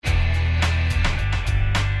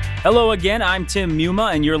Hello again, I'm Tim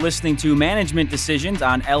Muma, and you're listening to Management Decisions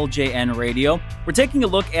on LJN Radio. We're taking a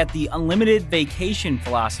look at the unlimited vacation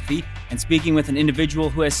philosophy and speaking with an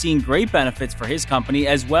individual who has seen great benefits for his company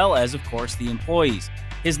as well as, of course, the employees.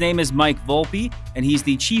 His name is Mike Volpe, and he's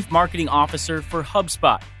the Chief Marketing Officer for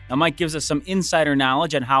HubSpot. Now, Mike gives us some insider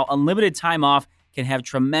knowledge on how unlimited time off can have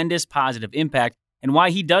tremendous positive impact and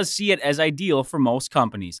why he does see it as ideal for most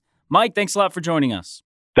companies. Mike, thanks a lot for joining us.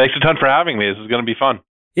 Thanks a ton for having me. This is going to be fun.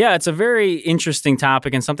 Yeah, it's a very interesting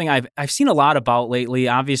topic and something I've seen a lot about lately.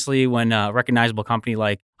 Obviously, when a recognizable company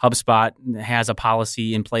like HubSpot has a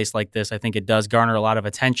policy in place like this, I think it does garner a lot of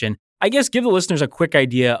attention. I guess give the listeners a quick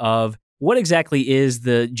idea of what exactly is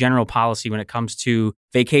the general policy when it comes to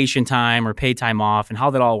vacation time or pay time off and how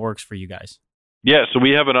that all works for you guys. Yeah, so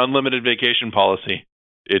we have an unlimited vacation policy.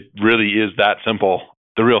 It really is that simple.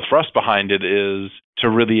 The real thrust behind it is to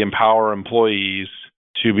really empower employees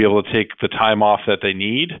to be able to take the time off that they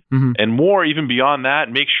need. Mm-hmm. And more, even beyond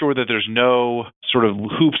that, make sure that there's no sort of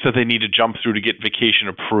hoops that they need to jump through to get vacation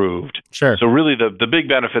approved. Sure. So really the big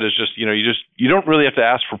benefit is just, you don't really have to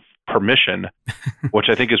ask for permission, which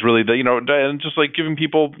I think is really and just like giving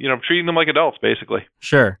people, treating them like adults, basically.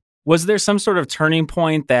 Sure. Was there some sort of turning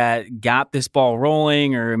point that got this ball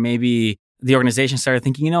rolling, or maybe the organization started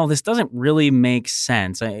thinking, this doesn't really make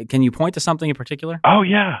sense? Can you point to something in particular? Oh,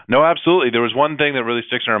 yeah. No, absolutely. There was one thing that really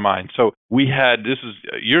sticks in our mind. So we had, this is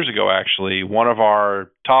years ago, actually, one of our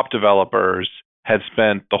top developers had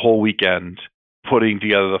spent the whole weekend putting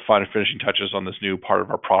together the final finishing touches on this new part of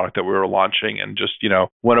our product that we were launching, and just,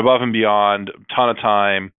 went above and beyond, a ton of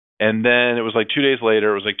time. And then it was like 2 days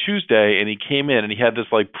later, it was like Tuesday, and he came in and he had this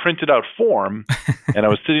like printed out form. And I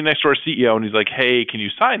was sitting next to our CEO and he's like, "Hey, can you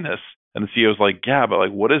sign this?" And the CEO was like, "Yeah, but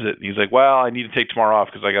like, what is it?" And he's like, "Well, I need to take tomorrow off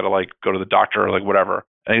because I got to like go to the doctor or like whatever."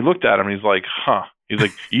 And he looked at him and he's like, "Huh." He's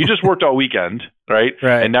like, "You just worked all weekend, right?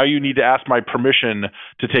 And now you need to ask my permission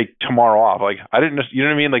to take tomorrow off." Like, I didn't, you know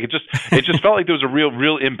what I mean? Like, it just felt like there was a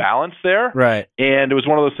real imbalance there. Right. And it was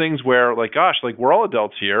one of those things where, like, gosh, like, we're all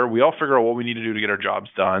adults here. We all figure out what we need to do to get our jobs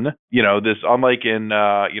done. This, unlike in,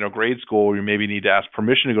 grade school, where you maybe need to ask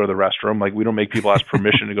permission to go to the restroom. Like, we don't make people ask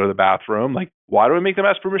permission to go to the bathroom. Like, why do we make them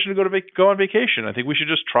ask permission to go on vacation? I think we should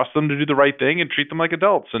just trust them to do the right thing and treat them like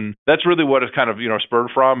adults. And that's really what it's kind of,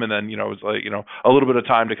 spurred from. And then, it was like, a little bit of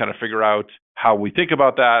time to kind of figure out how we think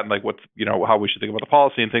about that and like what's, how we should think about the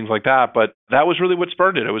policy and things like that. But that was really what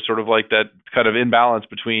spurred it. It was sort of like that kind of imbalance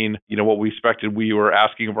between, what we expected we were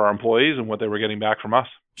asking of our employees and what they were getting back from us.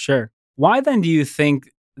 Sure. Why then do you think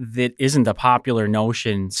that isn't a popular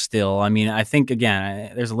notion still? I mean, I think,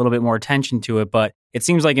 again, there's a little bit more attention to it, but it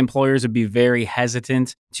seems like employers would be very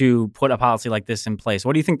hesitant to put a policy like this in place.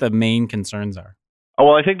 What do you think the main concerns are?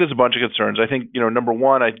 Well, I think there's a bunch of concerns. I think, number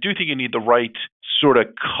one, I do think you need the right sort of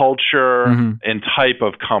culture and type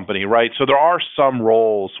of company, right? So there are some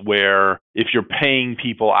roles where if you're paying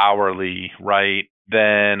people hourly, right,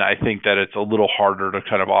 then I think that it's a little harder to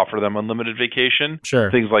kind of offer them unlimited vacation,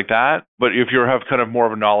 things like that. But if you have kind of more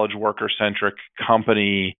of a knowledge worker-centric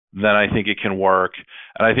company, then I think it can work.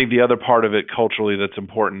 And I think the other part of it culturally that's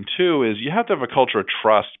important too is you have to have a culture of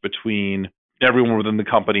trust between everyone within the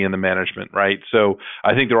company and the management, right? So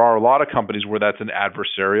I think there are a lot of companies where that's an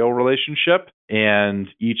adversarial relationship and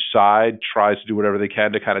each side tries to do whatever they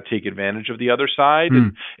can to kind of take advantage of the other side.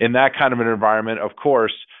 And in that kind of an environment, of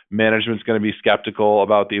course, management's going to be skeptical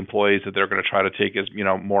about the employees that they're going to try to take as,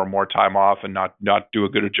 more and more time off and not do a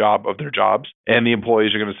good job of their jobs. And the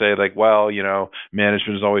employees are going to say like, well,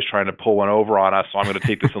 management is always trying to pull one over on us, so I'm going to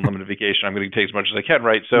take this unlimited vacation. I'm going to take as much as I can,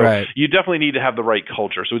 right? So you definitely need to have the right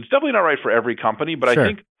culture. So it's definitely not right for every company, but I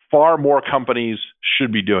think far more companies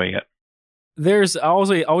should be doing it. There's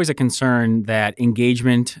always a concern that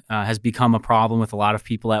engagement has become a problem with a lot of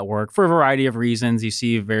people at work for a variety of reasons. You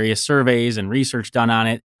see various surveys and research done on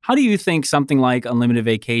it. How do you think something like unlimited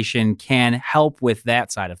vacation can help with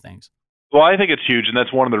that side of things? Well, I think it's huge, and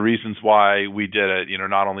that's one of the reasons why we did it,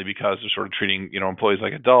 not only because they're sort of treating, employees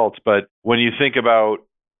like adults, but when you think about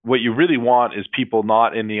what you really want is people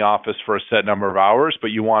not in the office for a set number of hours, but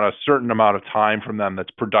you want a certain amount of time from them that's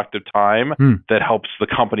productive time that helps the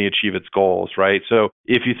company achieve its goals, right? So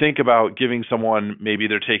if you think about giving someone, maybe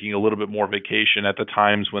they're taking a little bit more vacation at the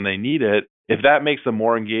times when they need it, if that makes them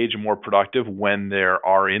more engaged and more productive when they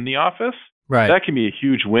are in the office, that can be a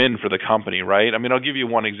huge win for the company, right? I mean, I'll give you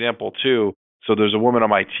one example too. So there's a woman on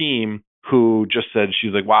my team who just said,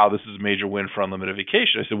 she's like, wow, this is a major win for unlimited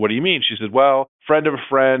vacation. I said, what do you mean? She said, well, friend of a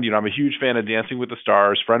friend, I'm a huge fan of Dancing with the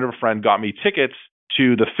Stars. Friend of a friend got me tickets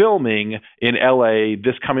to the filming in LA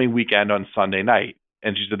this coming weekend on Sunday night.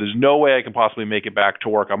 And she said, there's no way I can possibly make it back to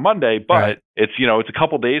work on Monday, but it's a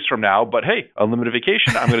couple days from now, but hey, unlimited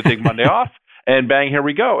vacation. I'm going to take Monday off. And bang, here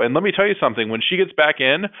we go. And let me tell you something. When she gets back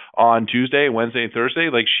in on Tuesday, Wednesday, and Thursday,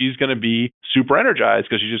 like she's going to be super energized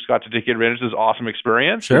because she just got to take advantage of this awesome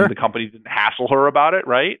experience. Sure. And the company didn't hassle her about it,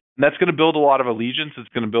 right? And that's going to build a lot of allegiance. It's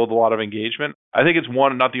going to build a lot of engagement. I think it's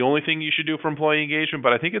not the only thing you should do for employee engagement,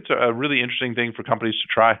 but I think it's a really interesting thing for companies to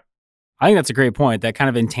try. I think that's a great point. That kind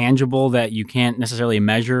of intangible that you can't necessarily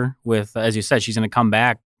measure with, as you said, she's going to come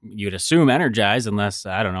back, you'd assume energized, unless,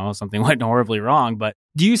 I don't know, something went horribly wrong. But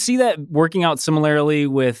do you see that working out similarly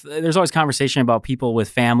with, there's always conversation about people with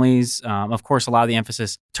families. Of course, a lot of the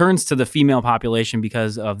emphasis turns to the female population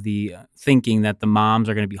because of the thinking that the moms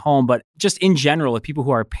are going to be home. But just in general, with people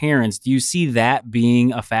who are parents, do you see that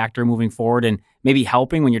being a factor moving forward and maybe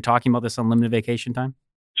helping when you're talking about this unlimited vacation time?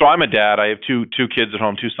 So I'm a dad. I have two kids at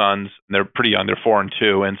home, 2 sons, and they're pretty young. They're 4 and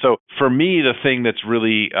 2. And so for me, the thing that's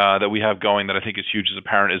really that we have going that I think is huge as a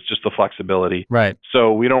parent is just the flexibility. Right.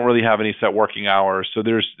 So we don't really have any set working hours. So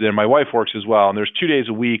my wife works as well, and there's 2 days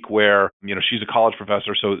a week where she's a college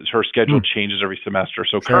professor, so her schedule changes every semester.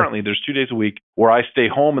 So currently, there's 2 days a week where I stay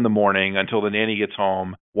home in the morning until the nanny gets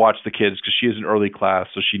home, watch the kids because she has an early class,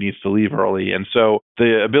 so she needs to leave early. And so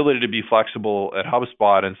the ability to be flexible at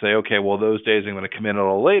HubSpot and say, okay, well, those days I'm going to come in a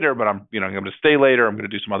little later, but I'm going to stay later. I'm going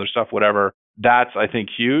to do some other stuff, whatever. That's, I think,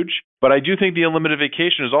 huge. But I do think the unlimited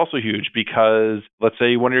vacation is also huge because let's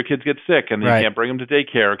say one of your kids gets sick and you can't bring them to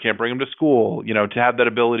daycare, can't bring them to school, to have that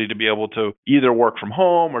ability to be able to either work from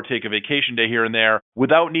home or take a vacation day here and there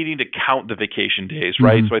without needing to count the vacation days,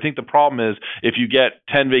 right? So I think the problem is if you get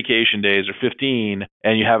 10 vacation days or 15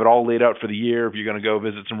 and you have it all laid out for the year, if you're going to go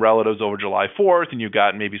visit some relatives over July 4th and you've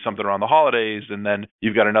got maybe something around the holidays and then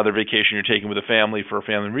you've got another vacation you're taking with a family for a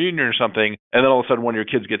family reunion or something, and then all of a sudden one of your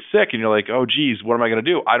kids gets sick and you're like, oh, geez, what am I going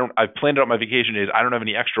to do? I've planned out my vacation days. I don't have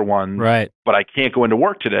any extra ones, but I can't go into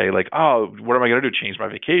work today. Like, oh, what am I going to do? Change my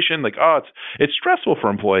vacation? Like, oh, it's stressful for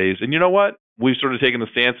employees. And you know what? We've sort of taken the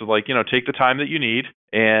stance of like, take the time that you need.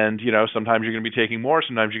 And, sometimes you're going to be taking more,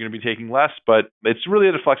 sometimes you're going to be taking less, but it's really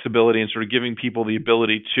the flexibility and sort of giving people the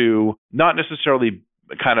ability to not necessarily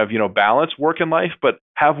kind of, balance work and life, but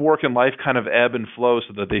have work and life kind of ebb and flow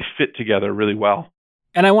so that they fit together really well.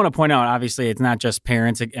 And I want to point out, obviously, it's not just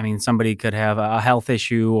parents. I mean, somebody could have a health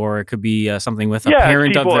issue, or it could be something with a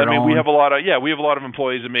parent people, of their own. We have a lot of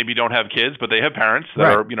employees that maybe don't have kids, but they have parents that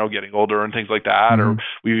are, getting older and things like that. Or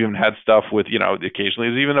we've even had stuff with, occasionally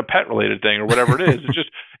it's even a pet related thing or whatever it is. It's just,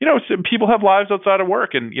 people have lives outside of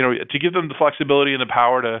work, and to give them the flexibility and the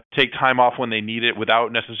power to take time off when they need it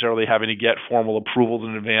without necessarily having to get formal approvals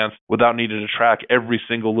in advance, without needing to track every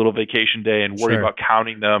single little vacation day and worry about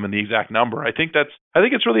counting them and the exact number. I think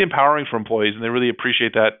it's really empowering for employees, and they really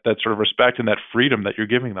appreciate that sort of respect and that freedom that you're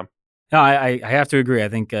giving them. No, I have to agree. I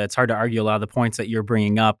think it's hard to argue a lot of the points that you're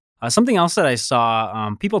bringing up. Something else that I saw,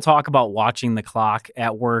 people talk about watching the clock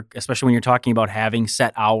at work, especially when you're talking about having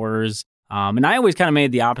set hours. And I always kind of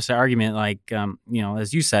made the opposite argument, like,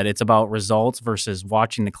 as you said, it's about results versus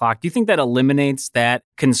watching the clock. Do you think that eliminates that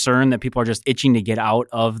concern that people are just itching to get out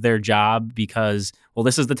of their job because, well,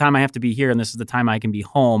 this is the time I have to be here and this is the time I can be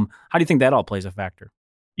home? How do you think that all plays a factor?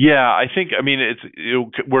 Yeah, I think,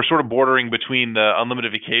 we're sort of bordering between the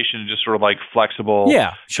unlimited vacation and just sort of like flexible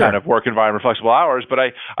kind of work environment, flexible hours. But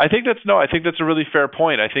I think that's a really fair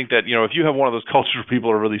point. I think that, if you have one of those cultures where people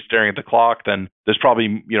are really staring at the clock, then there's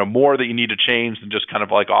probably, more that you need to change than just kind of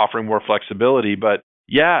like offering more flexibility. But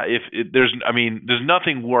yeah, there's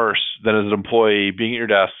nothing worse than as an employee being at your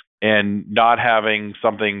desk and not having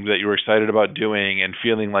something that you were excited about doing and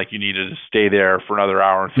feeling like you needed to stay there for another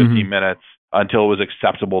hour and 15 minutes until it was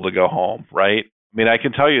acceptable to go home, right? I mean, I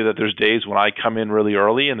can tell you that there's days when I come in really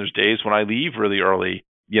early and there's days when I leave really early,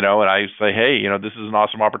 and I say, hey, this is an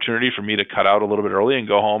awesome opportunity for me to cut out a little bit early and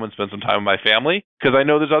go home and spend some time with my family. Because I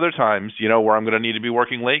know there's other times, where I'm going to need to be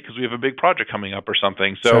working late because we have a big project coming up or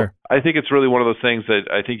something. So I think it's really one of those things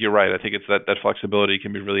that I think you're right. I think it's that flexibility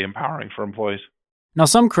can be really empowering for employees. Now,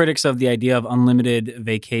 some critics of the idea of unlimited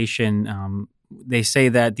vacation, they say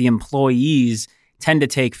that the employees tend to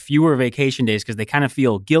take fewer vacation days because they kind of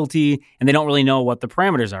feel guilty and they don't really know what the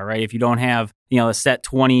parameters are, right? If you don't have, a set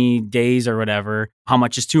 20 days or whatever, how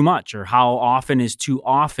much is too much or how often is too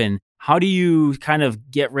often? How do you kind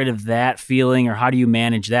of get rid of that feeling, or how do you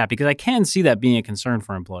manage that? Because I can see that being a concern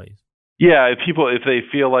for employees. Yeah, if they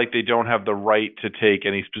feel like they don't have the right to take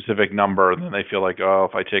any specific number, then they feel like, oh,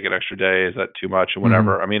 if I take an extra day, is that too much or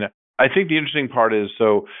whatever? I mean, I think the interesting part is,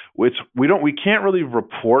 so we can't really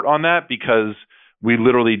report on that because we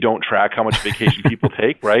literally don't track how much vacation people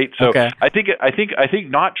take, right? So okay. I think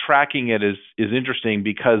not tracking it is interesting,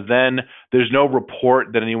 because then there's no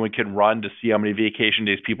report that anyone can run to see how many vacation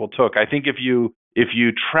days people took. I think if you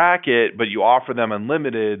track it, but you offer them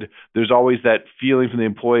unlimited, there's always that feeling from the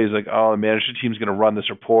employees like, oh, the management team's going to run this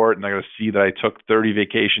report and they're going to see that I took 30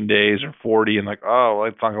 vacation days or 40 and like, oh, well,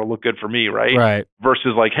 it's not going to look good for me, right? Right.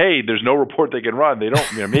 Versus like, hey, there's no report they can run. They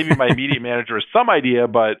don't, maybe my immediate manager has some idea,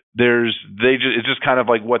 but it's just kind of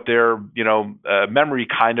like what their, memory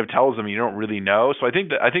kind of tells them. You don't really know. So I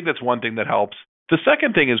think that's one thing that helps. The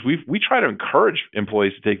second thing is we try to encourage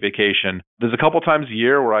employees to take vacation. There's a couple times a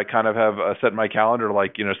year where I kind of have set my calendar,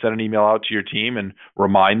 like, send an email out to your team and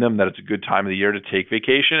remind them that it's a good time of the year to take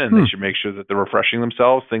vacation and they should make sure that they're refreshing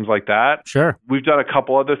themselves, things like that. Sure. We've done a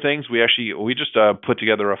couple other things. We just put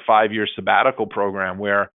together a 5-year sabbatical program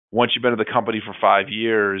where once you've been at the company for 5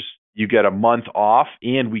 years, you get a month off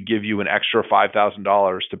and we give you an extra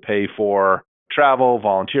 $5,000 to pay for travel,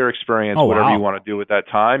 volunteer experience, whatever you want to do with that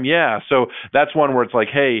time. Yeah. So that's one where it's like,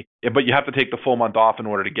 hey, but you have to take the full month off in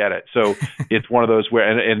order to get it. So it's one of those where,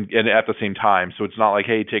 and at the same time. So it's not like,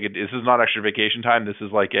 hey, take it. This is not extra vacation time. This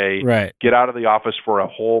is like get out of the office for a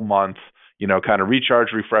whole month, kind of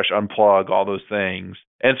recharge, refresh, unplug, all those things.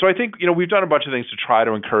 And so I think, we've done a bunch of things to try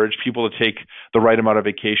to encourage people to take the right amount of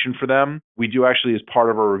vacation for them. We do actually, as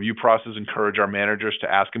part of our review process, encourage our managers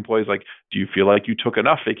to ask employees, like, do you feel like you took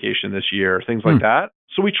enough vacation this year? Things like that.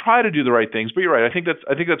 So we try to do the right things. But you're right. I think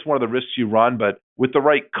that's one of the risks you run. But with the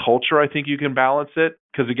right culture, I think you can balance it.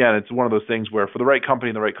 Because again, it's one of those things where for the right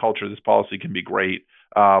company and the right culture, this policy can be great.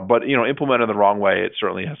 But implemented the wrong way, it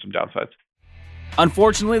certainly has some downsides.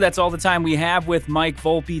 Unfortunately, that's all the time we have with Mike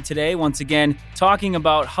Volpe today. Once again, talking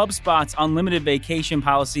about HubSpot's unlimited vacation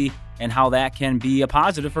policy and how that can be a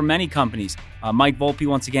positive for many companies. Mike Volpe,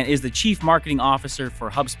 once again, is the Chief Marketing Officer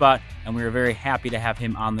for HubSpot, and we are very happy to have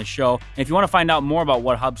him on the show. And if you want to find out more about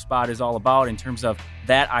what HubSpot is all about in terms of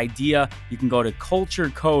that idea, you can go to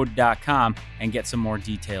culturecode.com and get some more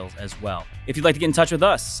details as well. If you'd like to get in touch with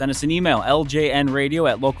us, send us an email,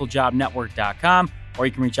 ljnradio@localjobnetwork.com. Or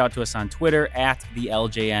you can reach out to us on Twitter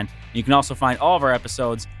 @TheLJN. You can also find all of our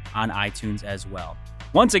episodes on iTunes as well.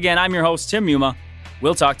 Once again, I'm your host, Tim Muma.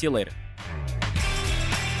 We'll talk to you later.